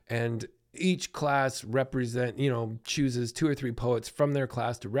gym, and each class chooses 2 or 3 poets from their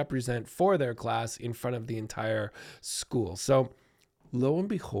class to represent for their class in front of the entire school. So lo and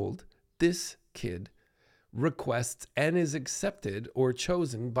behold, this kid requests and is accepted or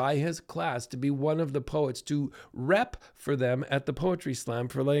chosen by his class to be one of the poets to rep for them at the poetry slam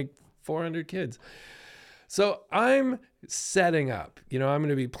for like 400 kids. So I'm setting up, I'm going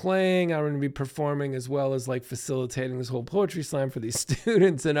to be playing, I'm going to be performing as well as like facilitating this whole poetry slam for these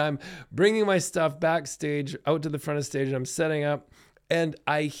students. And I'm bringing my stuff backstage out to the front of stage and I'm setting up. And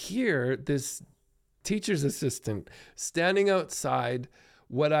I hear this teacher's assistant standing outside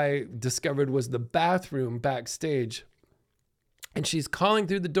what I discovered was the bathroom backstage. And she's calling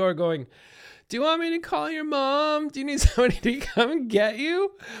through the door going, do you want me to call your mom? Do you need somebody to come and get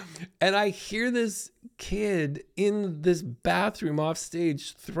you? And I hear this kid in this bathroom off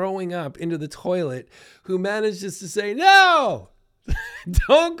stage throwing up into the toilet who manages to say, no,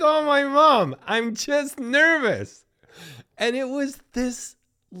 don't call my mom. I'm just nervous. And it was this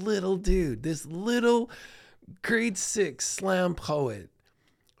little dude, this little grade 6 slam poet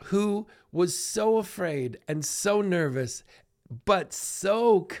who was so afraid and so nervous but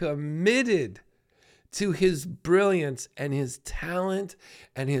so committed to his brilliance and his talent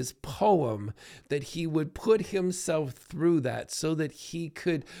and his poem, that he would put himself through that so that he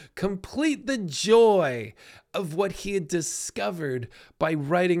could complete the joy of what he had discovered by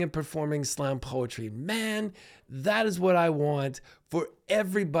writing and performing slam poetry. Man, that is what I want for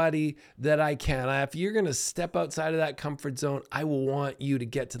everybody that I can. If you're going to step outside of that comfort zone, I will want you to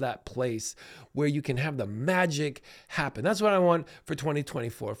get to that place where you can have the magic happen. That's what I want for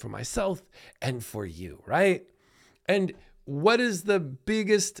 2024 for myself and for you, right? And what is the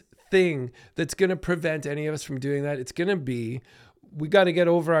biggest thing that's going to prevent any of us from doing that? It's going to be, we got to get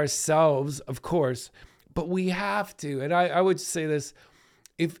over ourselves, of course, but we have to. And I would say this,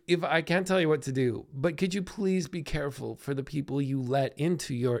 if I can't tell you what to do, but could you please be careful for the people you let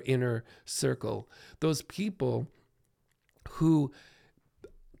into your inner circle? Those people who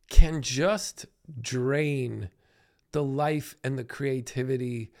can just drain the life and the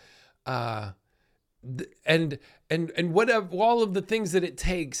creativity, and whatever, all of the things that it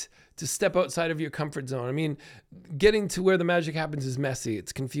takes to step outside of your comfort zone. I mean, getting to where the magic happens is messy.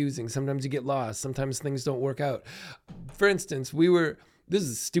 It's confusing. Sometimes you get lost. Sometimes things don't work out. For instance, this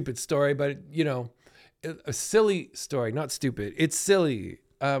is a stupid story, but a silly story, not stupid. It's silly.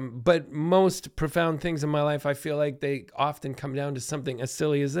 But most profound things in my life, I feel like they often come down to something as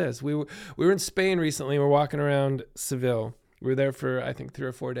silly as this. We were in Spain recently. We're walking around Seville. We were there for, I think, 3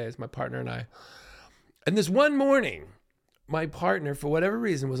 or 4 days, my partner and I. And this one morning, my partner, for whatever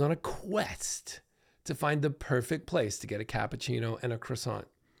reason, was on a quest to find the perfect place to get a cappuccino and a croissant.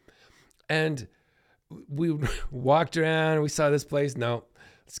 And we walked around and we saw this place. No,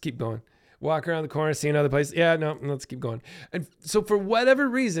 let's keep going. Walk around the corner, see another place. Yeah, no, let's keep going. And so for whatever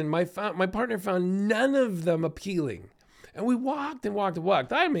reason, my partner found none of them appealing. And we walked and walked and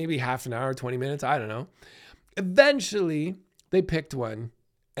walked. I had maybe half an hour, 20 minutes. I don't know. Eventually, they picked one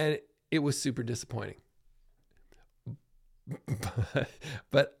and it was super disappointing.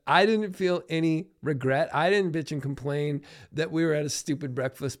 But I didn't feel any regret. I didn't bitch and complain that we were at a stupid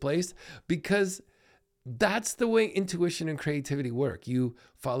breakfast place, because that's the way intuition and creativity work. You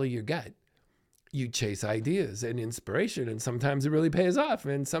follow your gut. You chase ideas and inspiration, and sometimes it really pays off,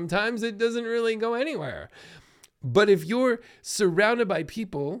 and sometimes it doesn't really go anywhere. But if you're surrounded by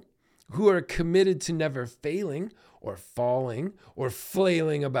people who are committed to never failing or falling or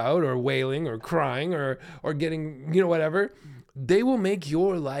flailing about or wailing or crying or getting, whatever, they will make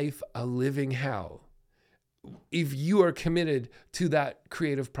your life a living hell if you are committed to that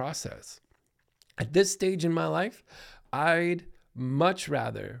creative process. At this stage in my life, I'd much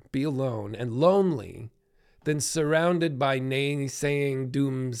rather be alone and lonely than surrounded by naysaying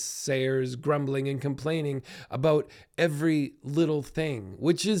doomsayers, grumbling and complaining about every little thing,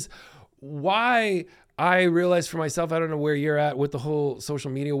 which is why I realized for myself, I don't know where you're at with the whole social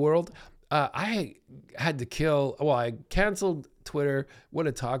media world. I had to I canceled Twitter. What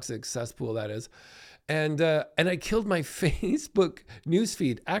a toxic cesspool that is. And I killed my Facebook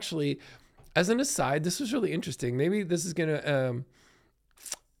newsfeed. Actually, as an aside, this was really interesting. Maybe this is going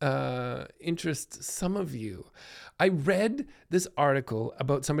to interest some of you. I read this article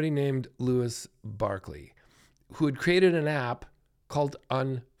about somebody named Lewis Barkley, who had created an app called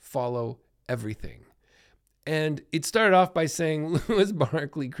Unfollow Everything. And it started off by saying Lewis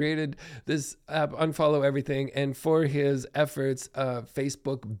Barkley created this app, Unfollow Everything, and for his efforts,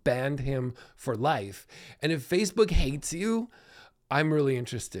 Facebook banned him for life. And if Facebook hates you, I'm really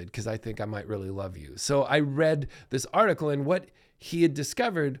interested, because I think I might really love you. So I read this article, and what he had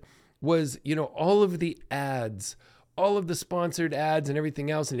discovered was, all of the ads, all of the sponsored ads and everything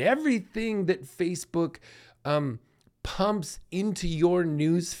else, and everything that Facebook pumps into your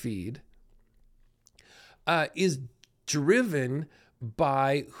news feed is driven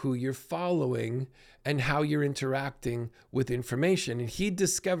by who you're following and how you're interacting with information. And he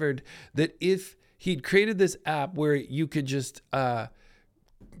discovered that if he'd created this app where you could just,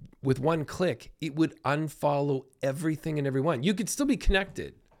 with one click, it would unfollow everything and everyone. You could still be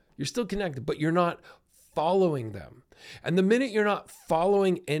connected. You're still connected, but you're not following them. And the minute you're not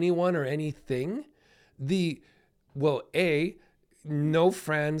following anyone or anything, no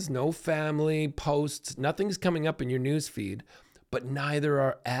friends, no family posts, nothing's coming up in your news feed, but neither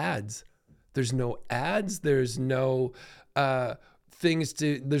are ads. There's no ads. There's no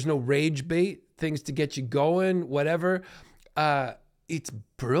there's no rage bait, things to get you going, whatever. It's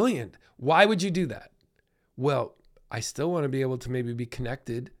brilliant. Why would you do that? Well, I still want to be able to maybe be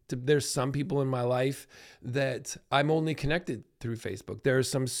connected to, there's some people in my life that I'm only connected through Facebook. There are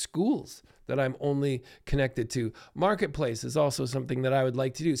some schools that I'm only connected to. Marketplace is also something that I would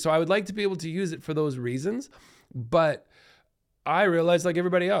like to do. So I would like to be able to use it for those reasons, but I realized, like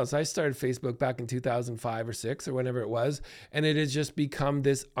everybody else, I started Facebook back in 2005 or 6 or whenever it was, and it has just become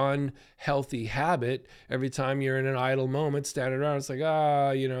this unhealthy habit. Every time you're in an idle moment, standing around, it's like,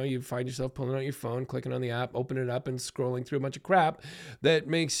 you find yourself pulling out your phone, clicking on the app, opening it up, and scrolling through a bunch of crap that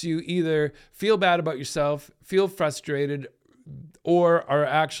makes you either feel bad about yourself, feel frustrated, or are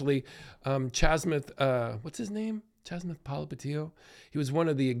actually Chasmith, what's his name? Chasmith Palapatio. He was one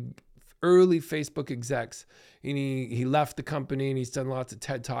of the early Facebook execs, and he left the company, and he's done lots of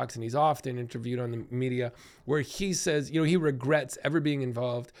TED Talks, and he's often interviewed on the media where he says, he regrets ever being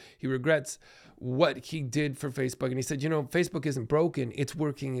involved. He regrets what he did for Facebook. And he said, Facebook isn't broken. It's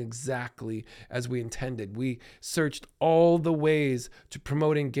working exactly as we intended. We searched all the ways to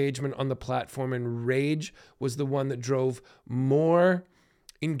promote engagement on the platform, and rage was the one that drove more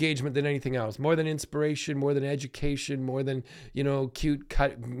engagement than anything else, more than inspiration, more than education, more than, cute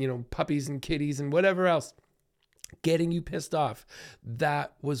puppies and kitties and whatever else, getting you pissed off.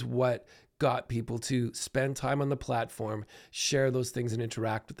 That was what got people to spend time on the platform, share those things, and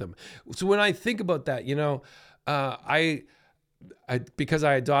interact with them. So when I think about that, I because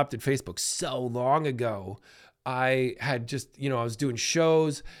I adopted Facebook so long ago, I had just, I was doing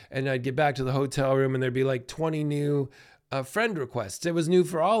shows, and I'd get back to the hotel room and there'd be like 20 new friend requests. It was new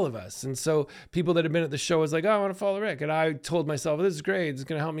for all of us. And so people that had been at the show was like, I want to follow Rick. And I told myself, this is great. It's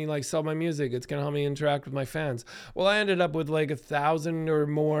going to help me like sell my music. It's going to help me interact with my fans. Well, I ended up with like 1,000 or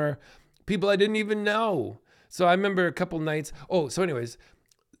more people I didn't even know. So I remember a couple nights. So anyways,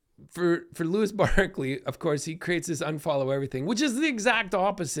 for Lewis Barkley, of course, he creates this unfollow everything, which is the exact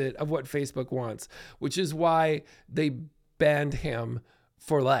opposite of what Facebook wants, which is why they banned him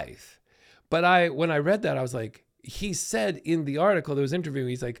for life. But when I read that, I was like, he said in the article that was interviewing,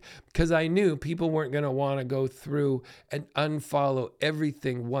 he's like, because I knew people weren't going to want to go through and unfollow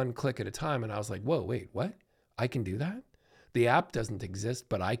everything one click at a time. And I was like, whoa, wait, what? I can do that? The app doesn't exist,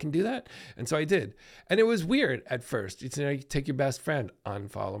 but I can do that? And so I did. And it was weird at first. It's, you take your best friend,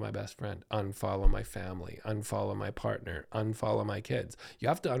 unfollow my best friend, unfollow my family, unfollow my partner, unfollow my kids. You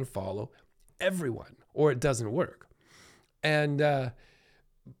have to unfollow everyone or it doesn't work. And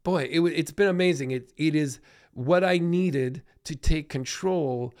boy, it's been amazing. It is what I needed to take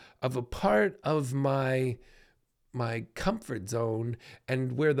control of a part of my comfort zone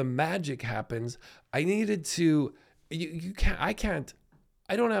and where the magic happens. I needed to, I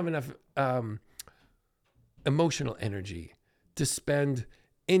don't have enough emotional energy to spend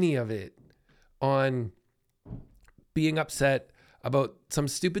any of it on being upset about some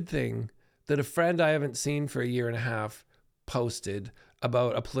stupid thing that a friend I haven't seen for a year and a half posted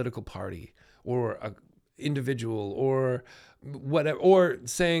about a political party or a individual or whatever, or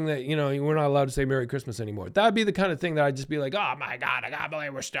saying that, we're not allowed to say Merry Christmas anymore. That would be the kind of thing that I'd just be like, oh my God, I can't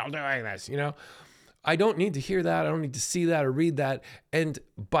believe we're still doing this. I don't need to hear that. I don't need to see that or read that. And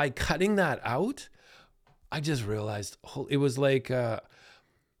by cutting that out, I just realized it was like, I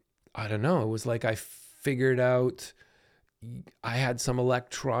don't know. It was like I figured out I had some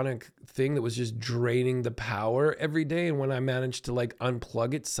electronic thing that was just draining the power every day. And when I managed to like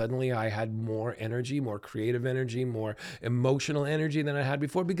unplug it, suddenly I had more energy, more creative energy, more emotional energy than I had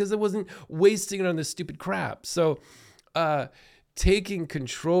before because I wasn't wasting it on this stupid crap. So taking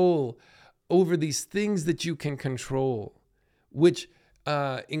control over these things that you can control, which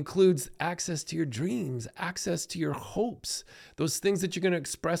includes access to your dreams, access to your hopes, those things that you're going to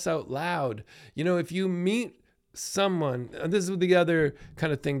express out loud. If you meet someone, this is the other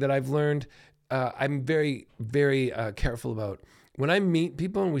kind of thing that I've learned, I'm very, very careful about. When I meet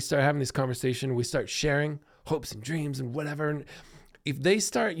people and we start having this conversation, we start sharing hopes and dreams and whatever, and if they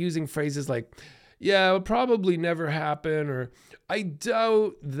start using phrases like, yeah, it'll probably never happen, or I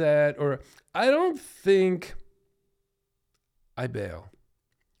doubt that, or I don't think, I bail.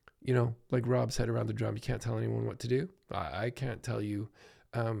 Like Rob said around the drum, you can't tell anyone what to do. I can't tell you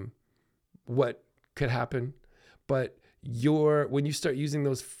what could happen. But when you start using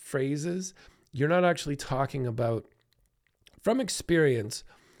those phrases, you're not actually talking about, from experience,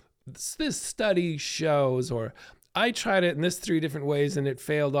 this study shows, or I tried it in this 3 different ways and it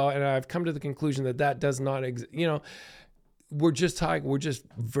failed all, and I've come to the conclusion that does not exist. We're just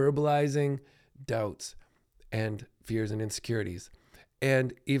verbalizing doubts and fears and insecurities.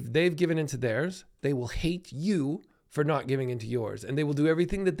 And if they've given into theirs, they will hate you for not giving into yours. And they will do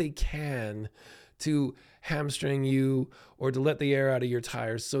everything that they can to hamstring you or to let the air out of your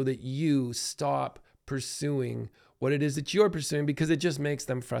tires so that you stop pursuing what it is that you're pursuing, because it just makes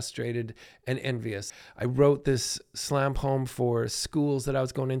them frustrated and envious. I wrote this slam poem for schools that I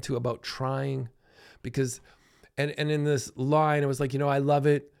was going into about trying, because, and in this line, it was like, I love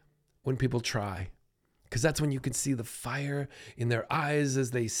it when people try, because that's when you can see the fire in their eyes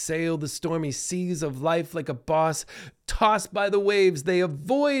as they sail the stormy seas of life like a boss tossed by the waves. They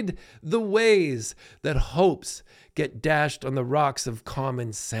avoid the ways that hopes get dashed on the rocks of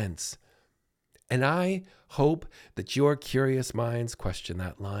common sense. And I hope that your curious minds question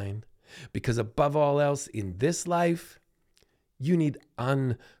that line, because above all else in this life, you need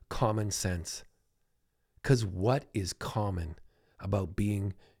uncommon sense. Because what is common about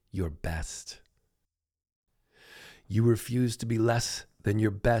being your best? You refuse to be less than your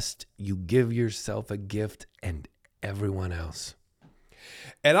best. You give yourself a gift and everyone else.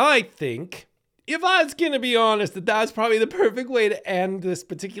 And I think, if I was going to be honest, that's probably the perfect way to end this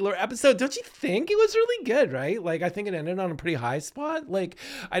particular episode. Don't you think? It was really good, right? Like, I think it ended on a pretty high spot. Like,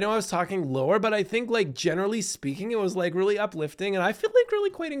 I know I was talking lower, but I think, like, generally speaking, it was, like, really uplifting. And I feel, like,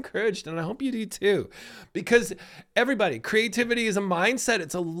 really quite encouraged. And I hope you do, too. Because everybody, creativity is a mindset.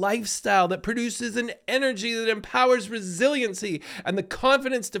 It's a lifestyle that produces an energy that empowers resiliency and the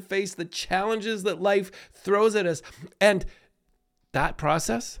confidence to face the challenges that life throws at us. And that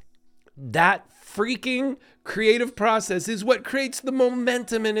process, that freaking creative process, is what creates the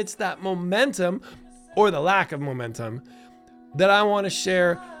momentum. And it's that momentum, or the lack of momentum, that I want to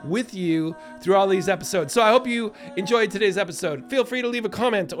share with you through all these episodes. So I hope you enjoyed today's episode. Feel free to leave a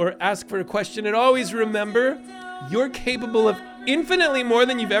comment or ask for a question. And always remember, you're capable of infinitely more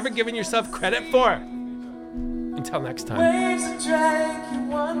than you've ever given yourself credit for. Until next time. Waves that drag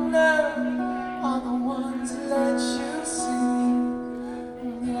you under are the ones that let you see.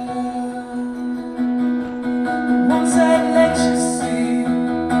 Yeah. Ones that let you see,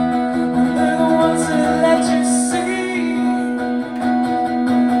 and they're the ones that let you see.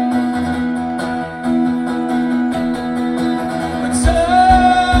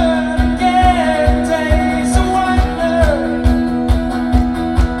 Return again, days of wonder,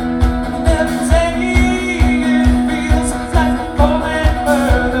 and every day it feels like we're going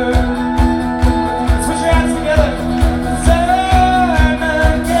further. Let's put your hands together. Return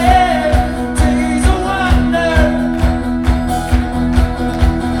again, days of wonder.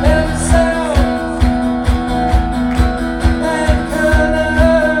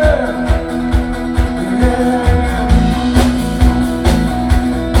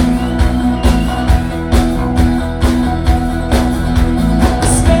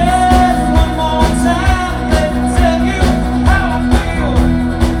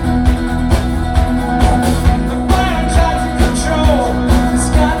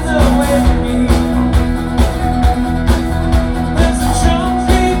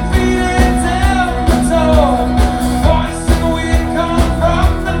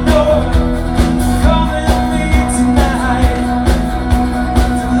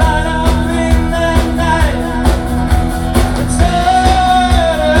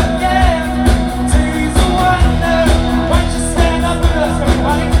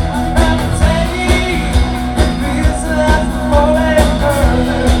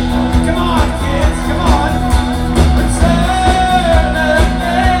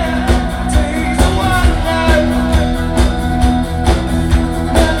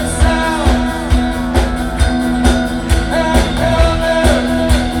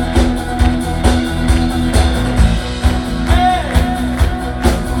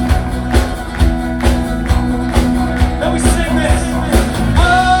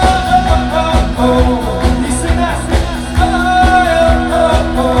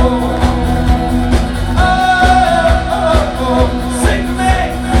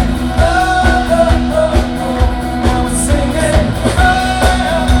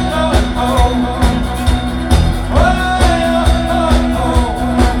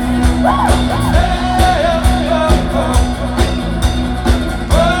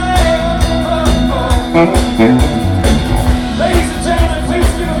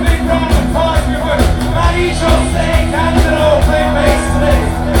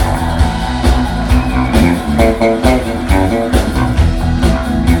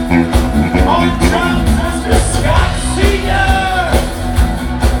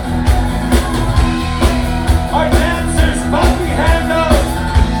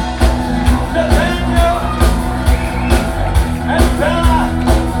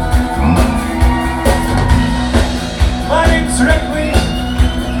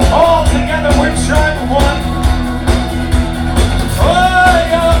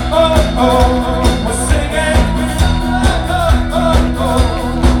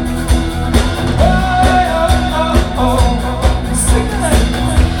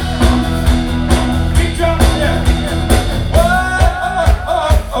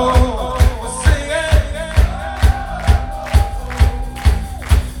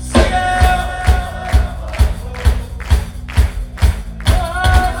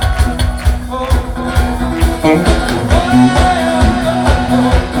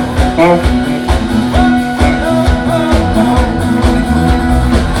 Self-Sabotage.